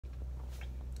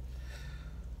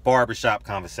barbershop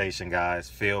conversation, guys.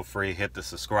 Feel free, hit the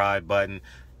subscribe button.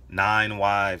 9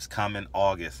 Wives coming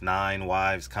August. 9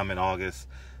 Wives coming August.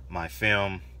 My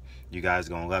film, you guys are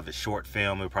gonna love it. Short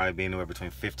film, it'll probably be anywhere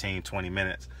between 15-20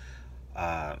 minutes.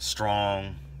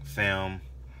 Strong film.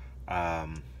 As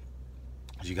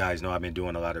you guys know, I've been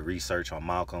doing a lot of research on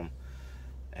Malcolm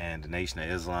and the Nation of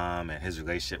Islam and his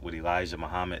relationship with Elijah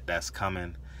Muhammad. That's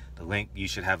coming. The link, you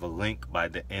should have a link by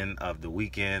the end of the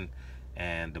weekend,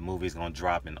 and the movie's gonna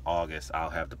drop in August. I'll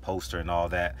have the poster and all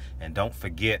that. And don't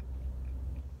forget,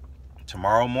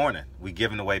 tomorrow morning we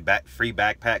giving away free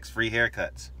backpacks, free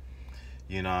haircuts.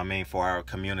 You know what I mean, for our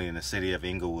community in the city of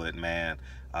Inglewood, man.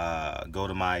 Go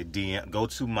to my DM, go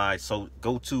to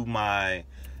my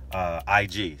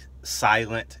IG,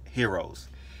 Silent Heroes,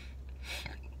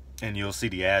 and you'll see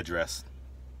the address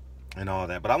and all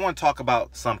that. But I want to talk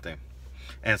about something,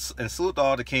 and salute to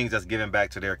all the kings that's giving back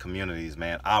to their communities,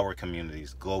 man. Our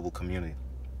communities, global community.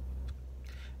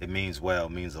 It means well,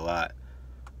 it means a lot.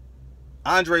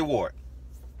 Andre Ward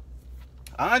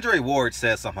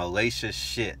said some hellacious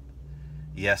shit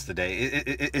yesterday.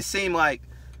 It seemed like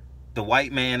the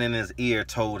white man in his ear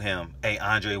told him, hey,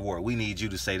 Andre Ward, we need you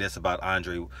to say this about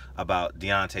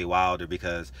Deontay Wilder,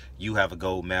 because you have a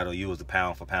gold medal. You was the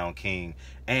pound for pound king,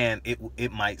 and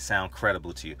it might sound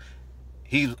credible to you.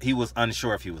 He was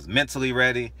unsure if he was mentally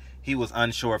ready. He was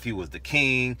unsure if he was the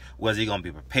king. Was he going to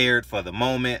be prepared for the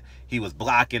moment? He was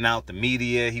blocking out the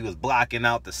media. He was blocking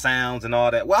out the sounds and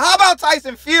all that. Well, how about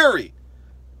Tyson Fury?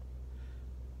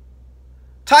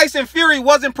 Tyson Fury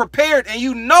wasn't prepared, and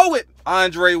you know it,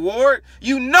 Andre Ward.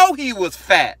 You know he was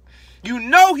fat. You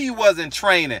know he wasn't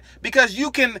training, because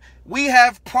we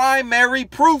have primary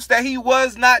proofs that he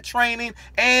was not training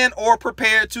and or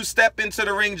prepared to step into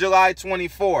the ring July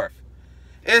 24th.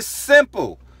 It's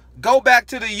simple. Go back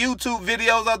to the YouTube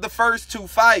videos of the first 2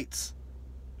 fights.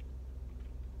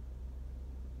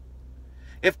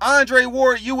 If Andre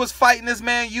Ward, you was fighting this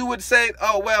man, you would say,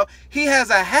 oh, well, he has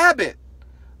a habit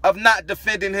of not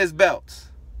defending his belts.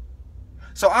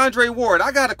 So Andre Ward,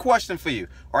 I got a question for you.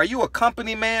 Are you a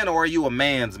company man or are you a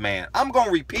man's man? I'm going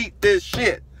to repeat this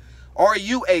shit. Are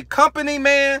you a company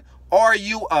man or are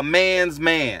you a man's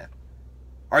man?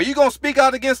 Are you going to speak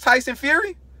out against Tyson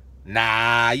Fury?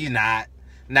 Nah, you're not.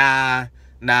 Nah.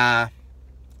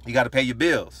 You got to pay your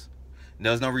bills.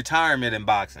 There's no retirement in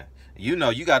boxing. You know,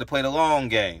 you got to play the long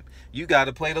game. You got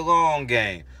to play the long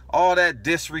game. All that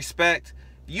disrespect.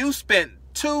 You spent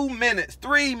 2 minutes,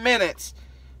 3 minutes,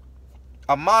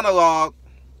 a monologue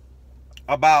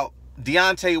about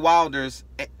Deontay Wilder's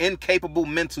incapable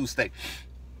mental state.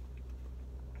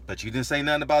 But you didn't say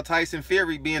nothing about Tyson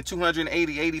Fury being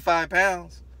 280, 85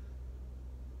 pounds.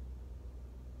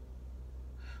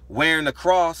 Wearing the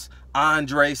cross,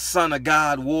 Andre, son of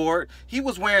God Ward. He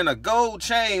was wearing a gold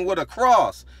chain with a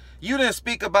cross. You didn't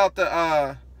speak about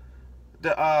the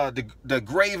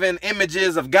graven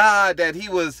images of God that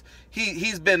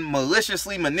he's been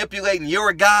maliciously manipulating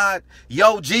your God,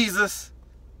 yo Jesus.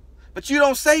 But you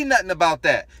don't say nothing about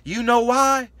that. You know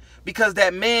why? Because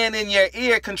that man in your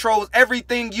ear controls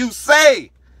everything you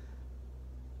say.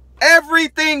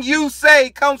 Everything you say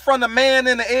comes from the man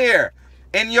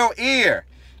in your ear.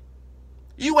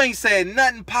 You ain't said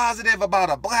nothing positive about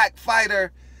a black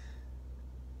fighter.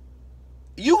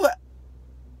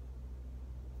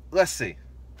 Let's see.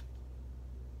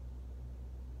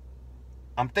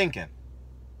 I'm thinking.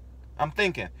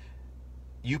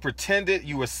 You pretended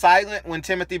you were silent when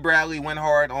Timothy Bradley went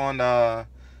hard on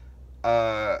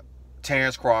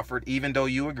Terrence Crawford, even though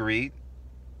you agreed.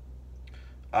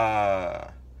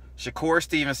 Shakur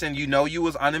Stevenson, you know you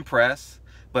was unimpressed,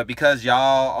 but because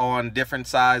y'all on different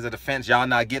sides of the fence, y'all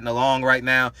not getting along right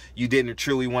now, you didn't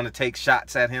truly want to take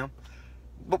shots at him.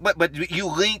 But you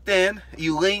leaned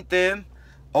in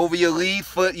over your lead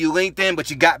foot, you leaned in, but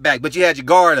you got back, but you had your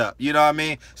guard up, you know what I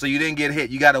mean? So you didn't get hit.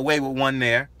 You got away with one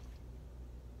there.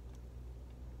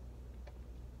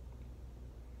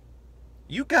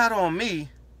 You got on me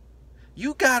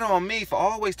for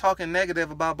always talking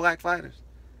negative about black fighters.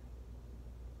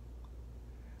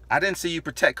 I didn't see you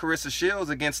protect Carissa Shields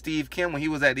against Steve Kim when he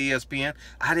was at ESPN.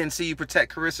 I didn't see you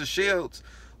protect Carissa Shields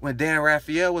when Dan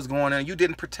Raphael was going on. You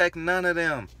didn't protect none of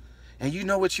them. And you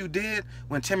know what you did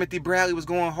when Timothy Bradley was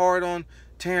going hard on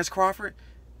Terrence Crawford?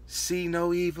 See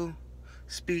no evil,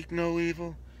 speak no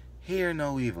evil, hear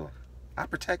no evil. I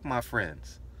protect my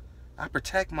friends. I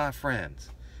protect my friends.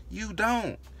 You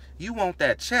don't. You want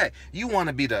that check. You want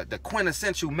to be the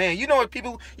quintessential man. You know what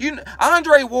people...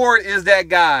 Andre Ward is that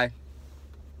guy.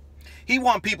 He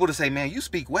want people to say, man, you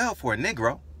speak well for a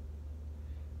Negro.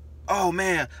 Oh,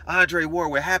 man, Andre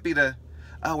Ward, we're happy to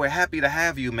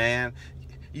have you, man.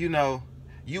 You know,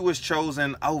 you was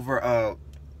chosen over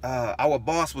our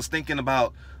boss was thinking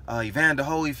about Evander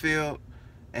Holyfield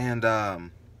and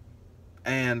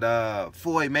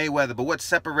Floyd Mayweather, but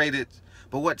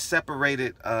what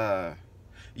separated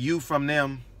you from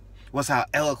them was how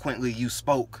eloquently you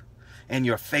spoke and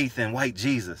your faith in white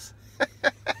Jesus.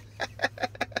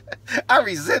 I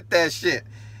resent that shit.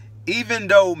 Even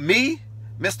though me,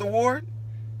 Mr. Ward,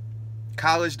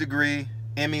 college degree,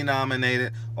 Emmy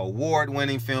nominated,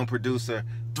 award-winning film producer,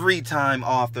 3-time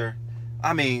author.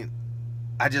 I mean,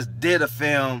 I just did a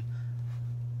film,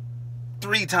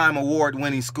 3-time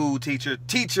award-winning school teacher,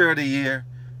 teacher of the year.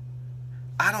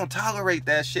 I don't tolerate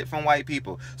that shit from white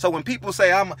people. So when people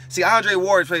say see Andre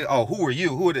Ward say, oh, who are you?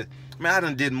 Who are the, man, I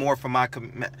done did more for my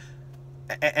commitment.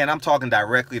 And I'm talking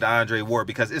directly to Andre Ward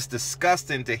because it's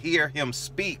disgusting to hear him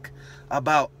speak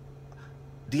about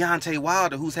Deontay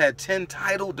Wilder, who's had 10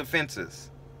 title defenses.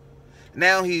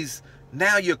 Now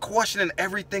you're questioning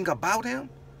everything about him.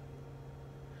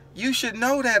 You should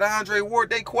know that, Andre Ward,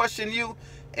 they question you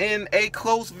in a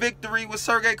close victory with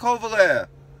Sergey Kovalev.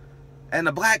 And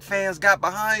the black fans got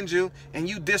behind you, and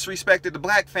you disrespected the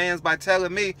black fans by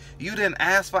telling me you didn't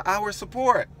ask for our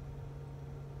support.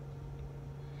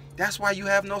 That's why you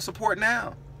have no support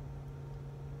now.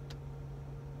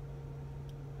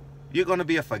 You're going to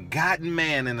be a forgotten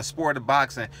man in the sport of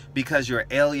boxing because you're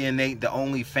alienating the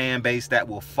only fan base that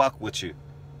will fuck with you.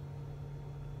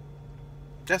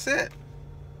 That's it.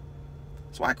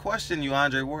 That's why I question you,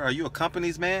 Andre Ward. Are you a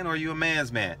company's man or are you a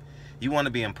man's man? You want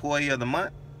to be employee of the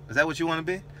month? Is that what you want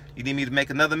to be? You need me to make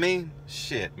another meme?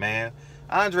 Shit, man.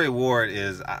 Andre Ward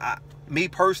is, me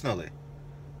personally,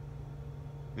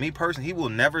 he will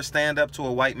never stand up to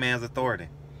a white man's authority.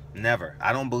 Never.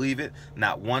 I don't believe it.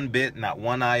 Not one bit, not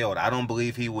one iota. I don't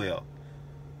believe he will.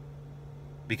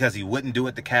 Because he wouldn't do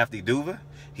it to Kathy Duva.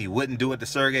 He wouldn't do it to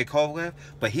Sergey Kovalev.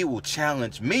 But he will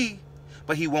challenge me.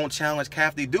 But he won't challenge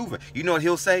Kathy Duva. You know what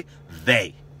he'll say?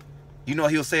 They. You know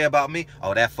what he'll say about me?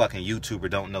 Oh, that fucking YouTuber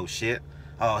don't know shit.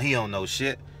 Oh, he don't know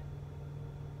shit.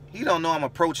 He don't know I'm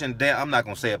approaching down. I'm not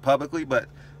going to say it publicly, but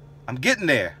I'm getting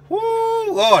there.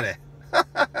 Woo, Lordy.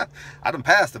 I done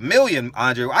passed 1 million,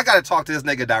 Andre. I got to talk to this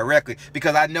nigga directly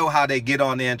because I know how they get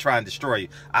on there and try and destroy you.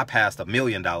 I passed $1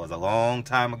 million a long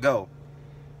time ago.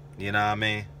 You know what I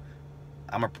mean?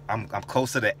 I'm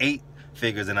closer to 8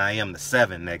 figures than I am to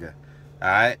 7, nigga. All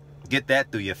right? Get that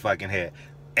through your fucking head.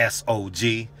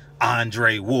 S.O.G,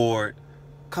 Andre Ward.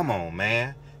 Come on,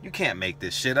 man. You can't make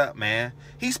this shit up, man.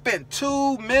 He spent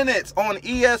 2 minutes on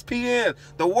ESPN,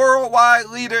 the worldwide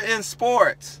leader in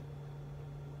sports.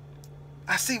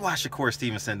 I see why Shakur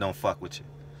Stevenson don't fuck with you.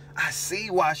 I see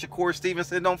why Shakur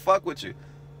Stevenson don't fuck with you.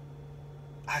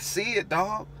 I see it,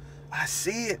 dog. I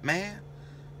see it, man.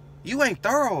 You ain't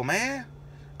thorough, man.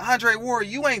 Andre Ward,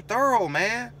 you ain't thorough,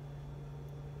 man.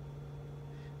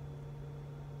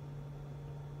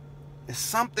 It's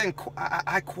something,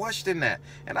 I question that.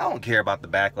 And I don't care about the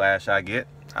backlash I get.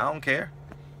 I don't care.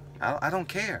 I don't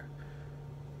care.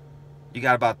 You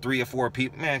got about 3 or 4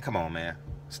 people. Man, come on, man.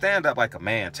 Stand up like a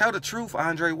man. Tell the truth,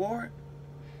 Andre Ward.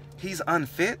 He's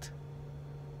unfit.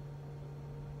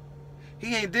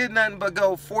 He ain't did nothing but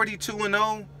go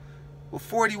 42-0 with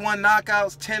 41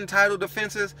 knockouts, 10 title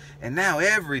defenses, and now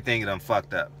everything done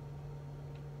fucked up.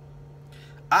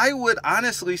 I would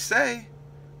honestly say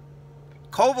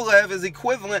Kovalev is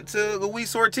equivalent to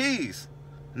Luis Ortiz.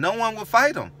 No one will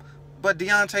fight him but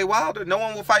Deontay Wilder. No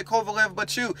one will fight Kovalev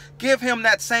but you. Give him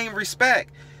that same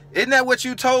respect. Isn't that what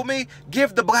you told me?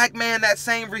 Give the black man that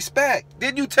same respect.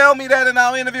 Didn't you tell me that in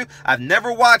our interview? I've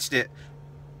never watched it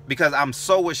because I'm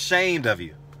so ashamed of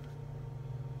you.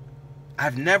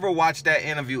 I've never watched that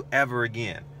interview ever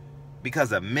again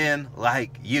because of men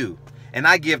like you. And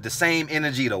I give the same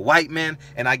energy to white men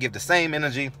and I give the same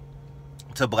energy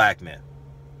to black men.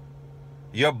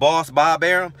 Your boss, Bob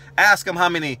Arum, ask him how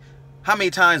many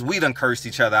times we done cursed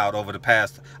each other out over the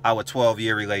past, our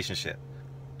 12-year relationship.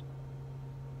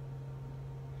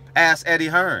 Ask Eddie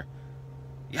Hearn.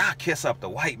 Y'all kiss up the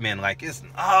white men like it's,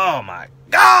 oh my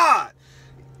God.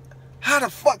 How the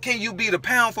fuck can you be the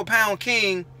pound for pound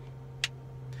king?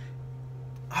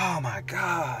 Oh my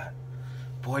God.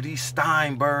 Boy, these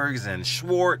Steinbergs and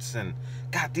Schwartz and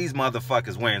got these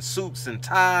motherfuckers wearing suits and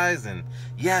ties and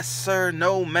yes sir,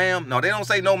 no ma'am. No, they don't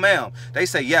say no ma'am. They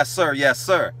say yes sir, yes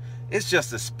sir. It's just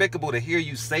despicable to hear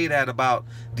you say that about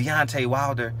Deontay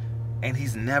Wilder and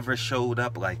he's never showed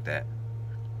up like that.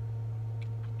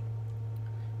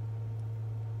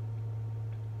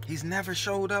 He's never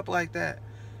showed up like that.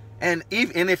 And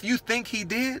if you think he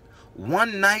did,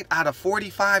 1 night out of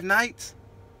 45 nights,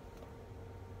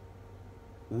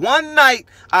 1 night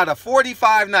out of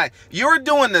 45 nights. You're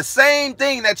doing the same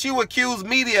thing that you accuse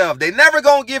media of. They never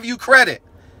gonna give you credit.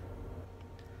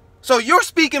 So you're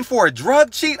speaking for a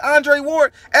drug cheat, Andre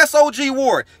Ward? S.O.G.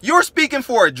 Ward, you're speaking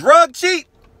for a drug cheat?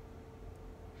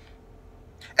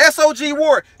 S.O.G.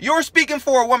 Ward, you're speaking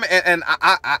for a woman, and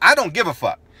I don't give a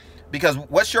fuck. Because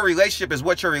what's your relationship is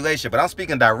what your relationship. But I'm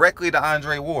speaking directly to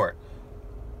Andre Ward.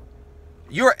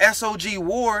 You're S.O.G.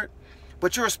 Ward,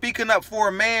 but you're speaking up for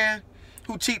a man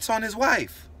who cheats on his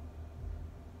wife.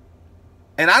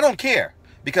 And I don't care.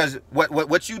 Because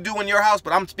what you do in your house,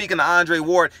 but I'm speaking to Andre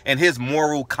Ward and his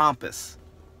moral compass.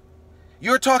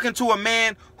 You're talking to a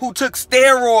man who took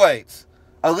steroids.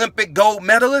 Olympic gold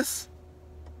medalist.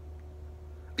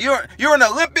 You're an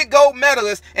Olympic gold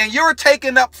medalist, and you're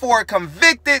taking up for a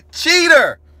convicted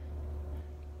cheater.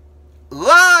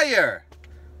 Liar.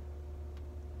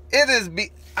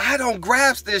 I don't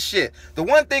grasp this shit. The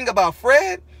one thing about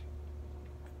Fred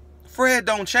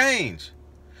don't change.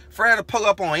 Fred will pull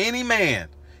up on any man.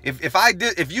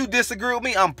 If you disagree with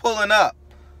me, I'm pulling up.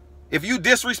 If you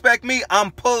disrespect me,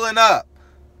 I'm pulling up.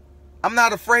 I'm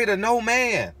not afraid of no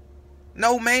man.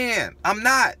 No man. I'm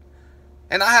not.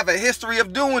 And I have a history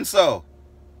of doing so.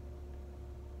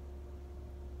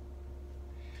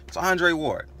 So Andre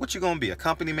Ward, what you gonna be, a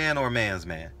company man or a man's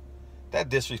man? That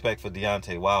disrespect for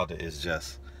Deontay Wilder is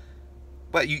just...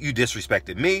 But you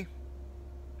disrespected me.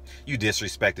 You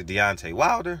disrespected Deontay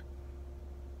Wilder.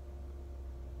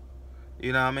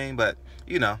 You know what I mean? But,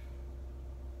 you know,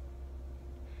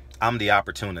 I'm the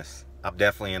opportunist. I'm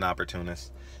definitely an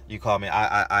opportunist. You call me,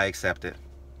 I accept it.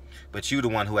 But you the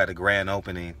one who had a grand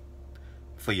opening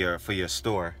for your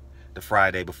store the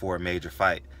Friday before a major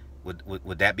fight.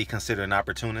 Would that be considered an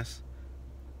opportunist?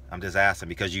 I'm just asking,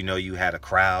 because you know you had a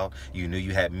crowd, you knew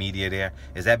you had media there.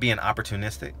 Is that being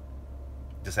opportunistic?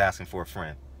 Just asking for a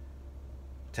friend.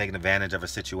 Taking advantage of a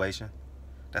situation?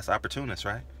 That's opportunist,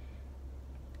 right?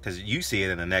 Because you see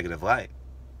it in a negative light.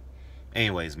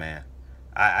 Anyways, man,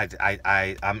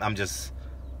 I'm just...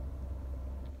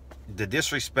 The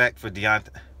disrespect for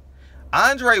Deontay...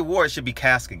 Andre Ward should be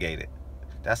castigated.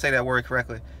 Did I say that word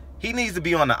correctly? He needs to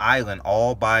be on the island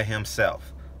all by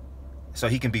himself so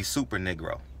he can be super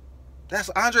Negro. That's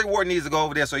Andre Ward needs to go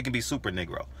over there so he can be super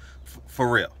Negro.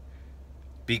 For real.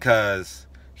 Because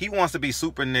he wants to be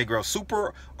super Negro,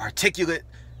 super articulate,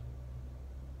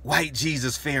 white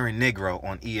Jesus fearing Negro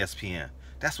on ESPN.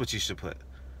 That's what you should put.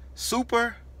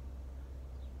 Super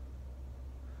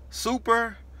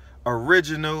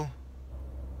original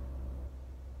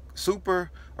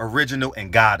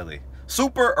and godly.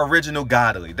 Super original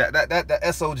godly. That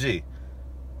S.O.G.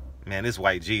 Man, this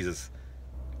white Jesus.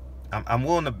 I'm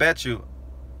willing to bet you.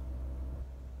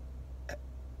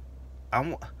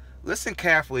 Listen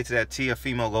carefully to that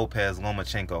Teofimo Lopez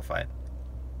Lomachenko fight.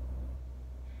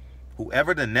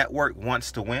 Whoever the network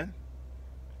wants to win,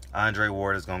 Andre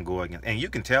Ward is going to go against. And you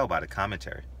can tell by the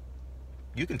commentary.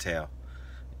 You can tell.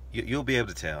 You'll be able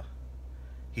to tell.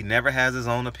 He never has his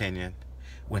own opinion.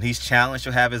 When he's challenged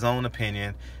to have his own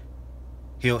opinion,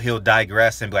 he'll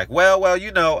digress and be like, well,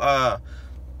 you know, I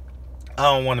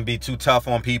don't want to be too tough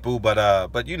on people,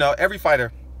 but you know, every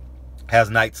fighter has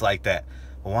nights like that.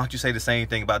 Well, why don't you say the same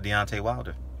thing about Deontay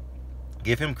Wilder?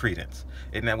 Give him credence.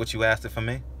 Isn't that what you asked it from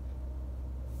me?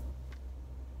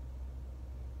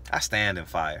 I stand in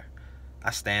fire.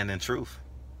 I stand in truth.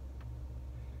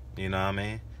 You know what I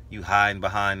mean? You hiding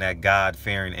behind that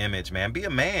God-fearing image, man. Be a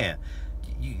man.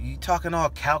 You talking all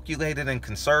calculated and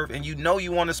conserved, and you know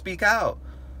you want to speak out.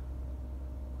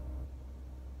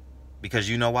 Because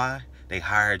you know why? They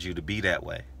hired you to be that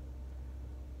way.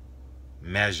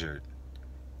 Measured.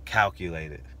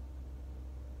 Calculated.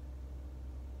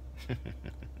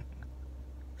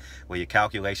 Well, your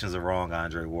calculations are wrong,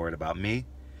 Andre Ward, about me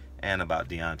and about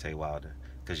Deontay Wilder.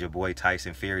 Because your boy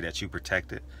Tyson Fury that you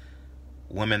protected,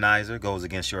 womanizer, goes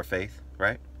against your faith,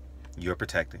 right? You're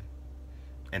protecting.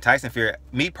 And Tyson Fury,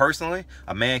 me personally,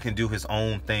 a man can do his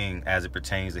own thing as it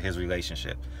pertains to his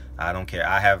relationship. I don't care.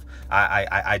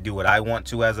 I do what I want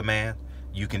to as a man.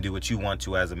 You can do what you want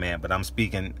to as a man. But I'm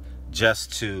speaking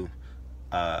just to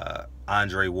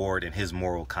Andre Ward and his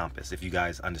moral compass, if you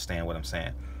guys understand what I'm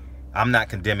saying. I'm not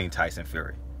condemning Tyson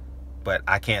Fury, but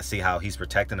I can't see how he's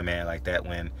protecting a man like that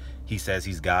when he says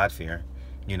he's God-fearing.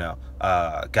 You know,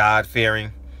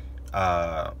 God-fearing,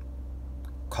 caught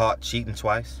cheating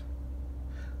twice,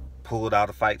 pulled out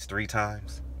of fights 3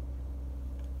 times,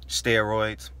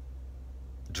 steroids,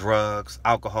 drugs,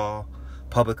 alcohol,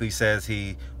 publicly says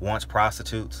he wants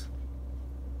prostitutes.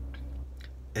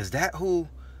 Is that who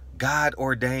God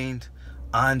ordained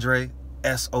Andre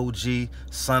S.O.G.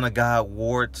 Son of God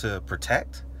Ward to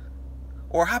protect?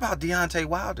 Or how about Deontay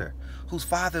Wilder, whose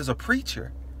father's a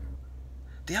preacher?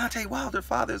 Deontay Wilder's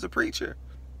father is a preacher.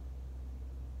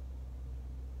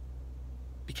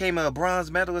 Became a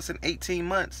bronze medalist in 18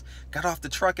 months. Got off the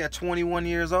truck at 21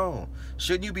 years old.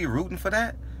 Shouldn't you be rooting for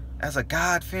that? As a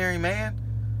God-fearing man?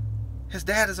 His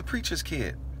dad is a preacher's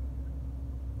kid.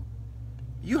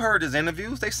 You heard his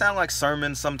interviews. They sound like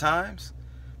sermons sometimes.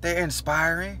 They're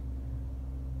inspiring.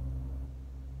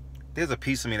 There's a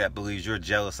piece of me that believes you're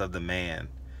jealous of the man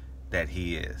that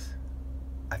he is.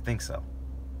 I think so.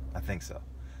 I think so.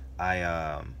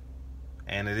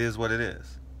 And it is what it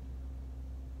is.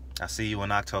 I'll see you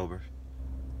in October.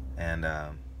 And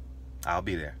I'll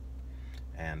be there.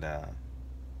 And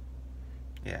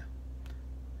yeah.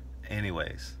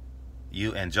 Anyways,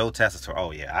 you and Joe Tessitore.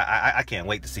 Oh yeah, I can't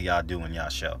wait to see y'all doing y'all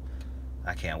show.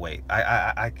 I can't wait.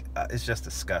 It's just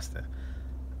disgusting.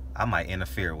 I might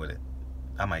interfere with it.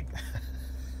 I might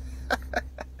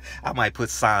I might put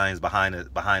signs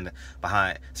behind.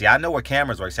 See, I know where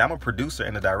cameras work. See, I'm a producer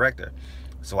and a director,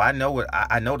 so I know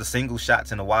I know the single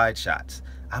shots and the wide shots.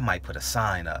 I might put a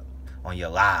sign up on your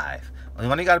live.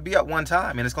 You only got to be up one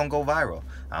time, and it's gonna go viral.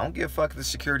 I don't give a fuck if the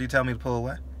security tell me to pull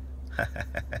away.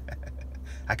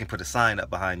 I can put a sign up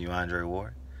behind you, Andre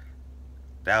Ward.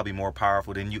 That'll be more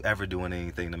powerful than you ever doing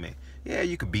anything to me. Yeah,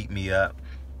 you can beat me up.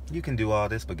 You can do all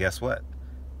this, but guess what?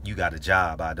 You got a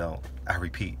job, I don't. I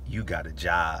repeat, you got a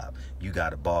job. You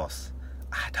got a boss.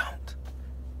 I don't.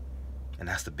 And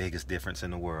that's the biggest difference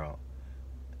in the world.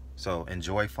 So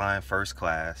enjoy flying first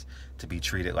class to be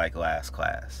treated like last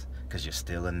class. Because you're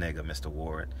still a nigga, Mr.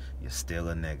 Ward. You're still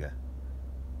a nigga.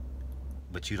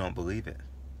 But you don't believe it.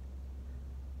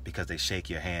 Because they shake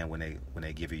your hand when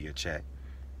they give you your check.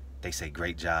 They say,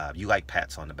 great job. You like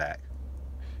pats on the back.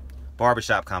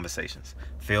 Barbershop Conversations.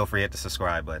 Feel free to hit the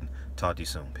subscribe button. Talk to you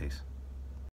soon. Peace.